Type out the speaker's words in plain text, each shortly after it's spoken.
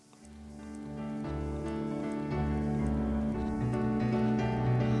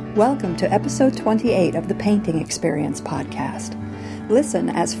Welcome to episode 28 of the Painting Experience podcast. Listen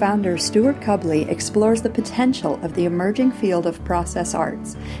as founder Stuart Cubley explores the potential of the emerging field of process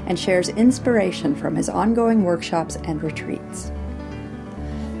arts and shares inspiration from his ongoing workshops and retreats.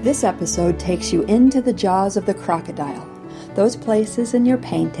 This episode takes you into the jaws of the crocodile, those places in your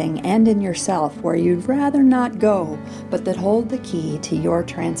painting and in yourself where you'd rather not go, but that hold the key to your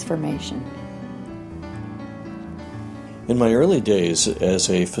transformation. In my early days as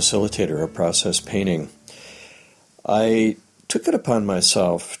a facilitator of process painting, I took it upon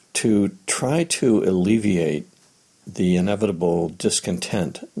myself to try to alleviate the inevitable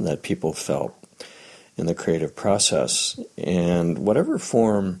discontent that people felt in the creative process. And whatever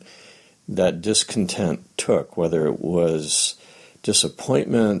form that discontent took, whether it was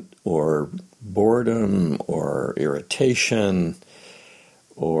disappointment or boredom or irritation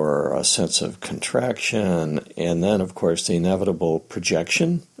or a sense of contraction, and then, of course, the inevitable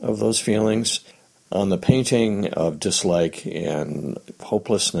projection of those feelings on the painting of dislike and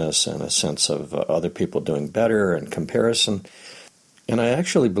hopelessness and a sense of other people doing better and comparison. And I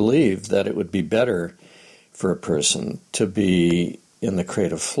actually believed that it would be better for a person to be in the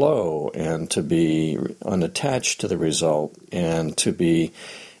creative flow and to be unattached to the result and to be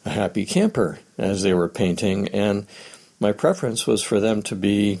a happy camper as they were painting. And my preference was for them to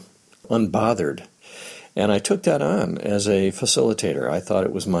be unbothered. And I took that on as a facilitator. I thought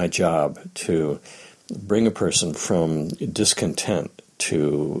it was my job to bring a person from discontent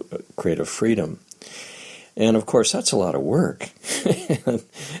to creative freedom. And of course, that's a lot of work.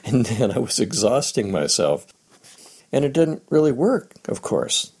 and then I was exhausting myself. And it didn't really work, of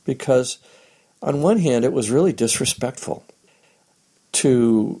course, because on one hand, it was really disrespectful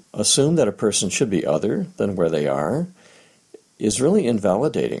to assume that a person should be other than where they are is really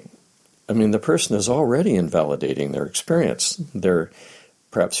invalidating. I mean, the person is already invalidating their experience. They're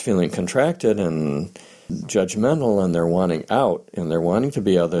perhaps feeling contracted and judgmental, and they're wanting out, and they're wanting to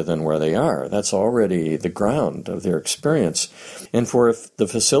be other than where they are. That's already the ground of their experience. And for the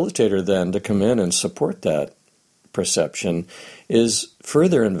facilitator then to come in and support that perception is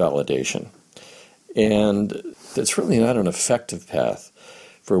further invalidation. And it's really not an effective path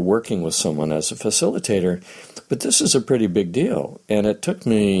for working with someone as a facilitator. But this is a pretty big deal, and it took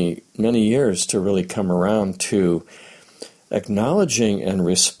me many years to really come around to acknowledging and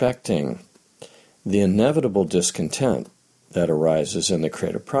respecting the inevitable discontent that arises in the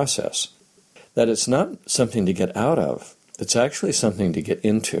creative process. That it's not something to get out of, it's actually something to get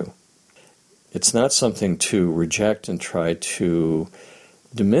into. It's not something to reject and try to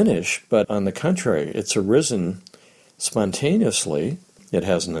diminish, but on the contrary, it's arisen spontaneously, it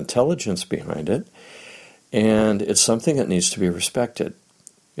has an intelligence behind it, and it's something that needs to be respected.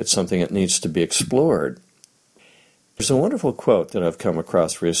 It's something that needs to be explored. There's a wonderful quote that I've come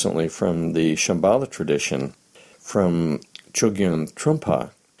across recently from the Shambhala tradition, from Chogyam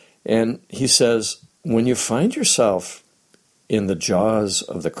Trungpa. And he says, when you find yourself in the jaws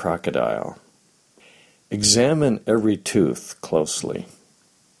of the crocodile, examine every tooth closely.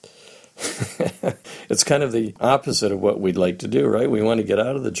 It's kind of the opposite of what we'd like to do, right? We want to get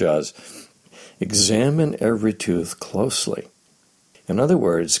out of the jaws. Examine every tooth closely. In other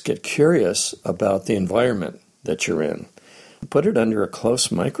words, get curious about the environment that you're in. Put it under a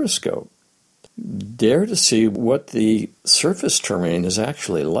close microscope. Dare to see what the surface terrain is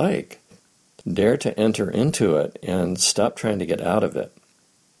actually like. Dare to enter into it and stop trying to get out of it.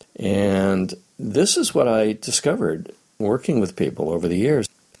 And this is what I discovered working with people over the years,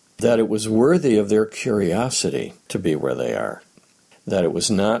 that it was worthy of their curiosity to be where they are, that it was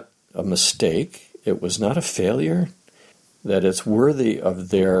not a mistake, it was not a failure, that it's worthy of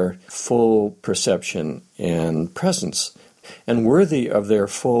their full perception and presence, and worthy of their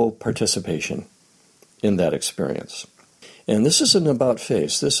full participation in that experience. And this isn't about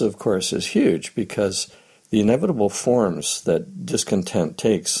face. This, of course, is huge because the inevitable forms that discontent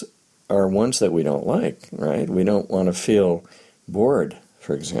takes are ones that we don't like, right? We don't want to feel bored,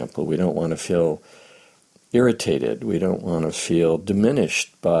 for example. We don't want to feel irritated. We don't want to feel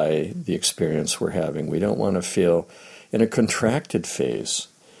diminished by the experience we're having. We don't want to feel in a contracted phase,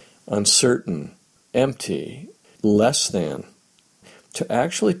 uncertain, empty, less than. To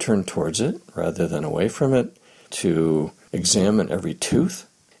actually turn towards it rather than away from it, to examine every tooth,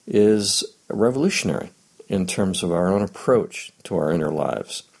 is revolutionary in terms of our own approach to our inner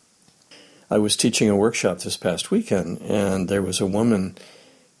lives. I was teaching a workshop this past weekend, and there was a woman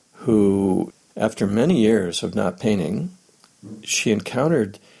who, after many years of not painting, she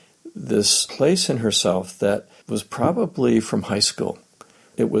encountered this place in herself that was probably from high school.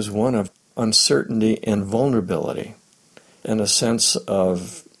 It was one of uncertainty and vulnerability, and a sense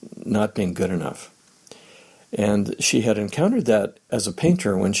of not being good enough. And she had encountered that as a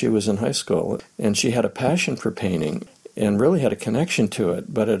painter when she was in high school, and she had a passion for painting and really had a connection to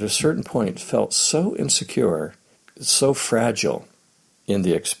it, but at a certain point felt so insecure, so fragile in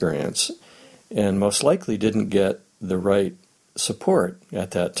the experience, and most likely didn't get the right support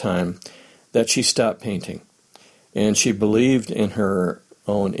at that time, that she stopped painting. And she believed in her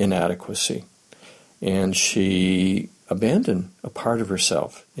own inadequacy, and she abandoned a part of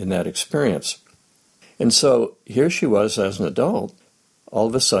herself in that experience. And so here she was as an adult. All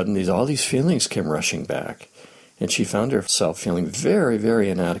of a sudden, all these feelings came rushing back, and she found herself feeling very, very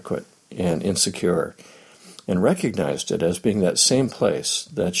inadequate and insecure, and recognized it as being that same place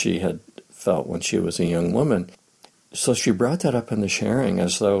that she had felt when she was a young woman. So she brought that up in the sharing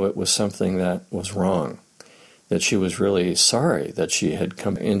as though it was something that was wrong, that she was really sorry that she had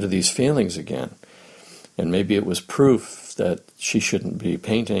come into these feelings again. And maybe it was proof that she shouldn't be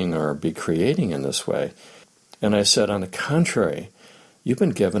painting or be creating in this way. And I said, on the contrary, you've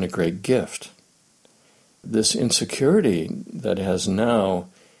been given a great gift. This insecurity that has now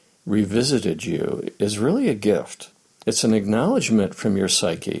revisited you is really a gift. It's an acknowledgement from your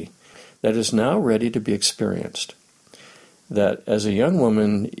psyche that is now ready to be experienced. That as a young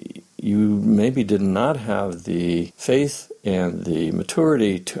woman, you maybe did not have the faith and the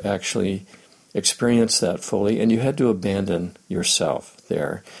maturity to actually experience that fully, and you had to abandon yourself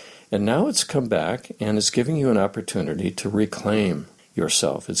there. And now it's come back, and it's giving you an opportunity to reclaim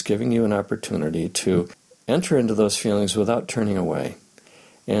yourself. It's giving you an opportunity to enter into those feelings without turning away,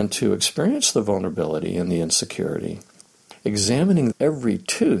 and to experience the vulnerability and the insecurity, examining every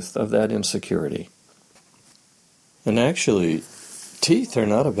tooth of that insecurity. And actually, teeth are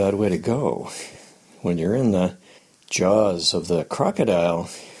not a bad way to go. When you're in the jaws of the crocodile,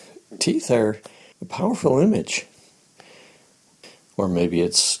 teeth are a powerful image. Or maybe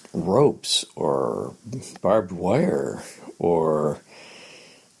it's ropes or barbed wire or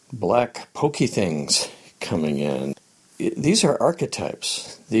black pokey things coming in. These are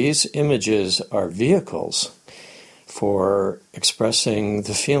archetypes. These images are vehicles for expressing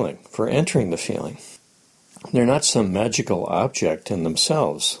the feeling, for entering the feeling. They're not some magical object in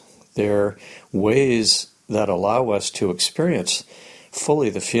themselves. They're ways that allow us to experience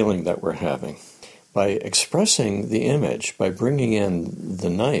fully the feeling that we're having. By expressing the image, by bringing in the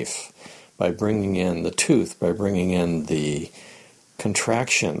knife, by bringing in the tooth, by bringing in the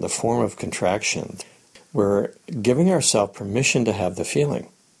contraction, the form of contraction, we're giving ourselves permission to have the feeling.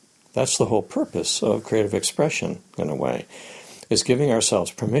 That's the whole purpose of creative expression, in a way, is giving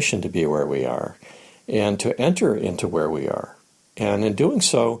ourselves permission to be where we are and to enter into where we are. And in doing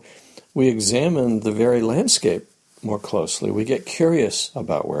so, we examine the very landscape more closely. We get curious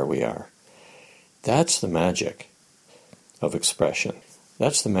about where we are. That's the magic of expression.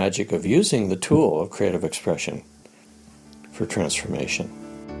 That's the magic of using the tool of creative expression for transformation.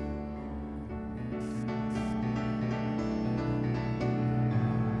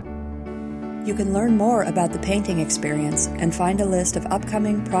 You can learn more about the painting experience and find a list of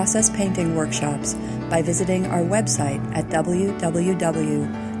upcoming process painting workshops by visiting our website at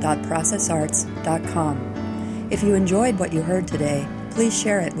www.processarts.com. If you enjoyed what you heard today, please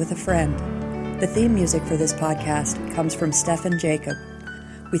share it with a friend. The theme music for this podcast comes from Stefan Jacob.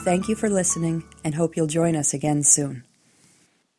 We thank you for listening and hope you'll join us again soon.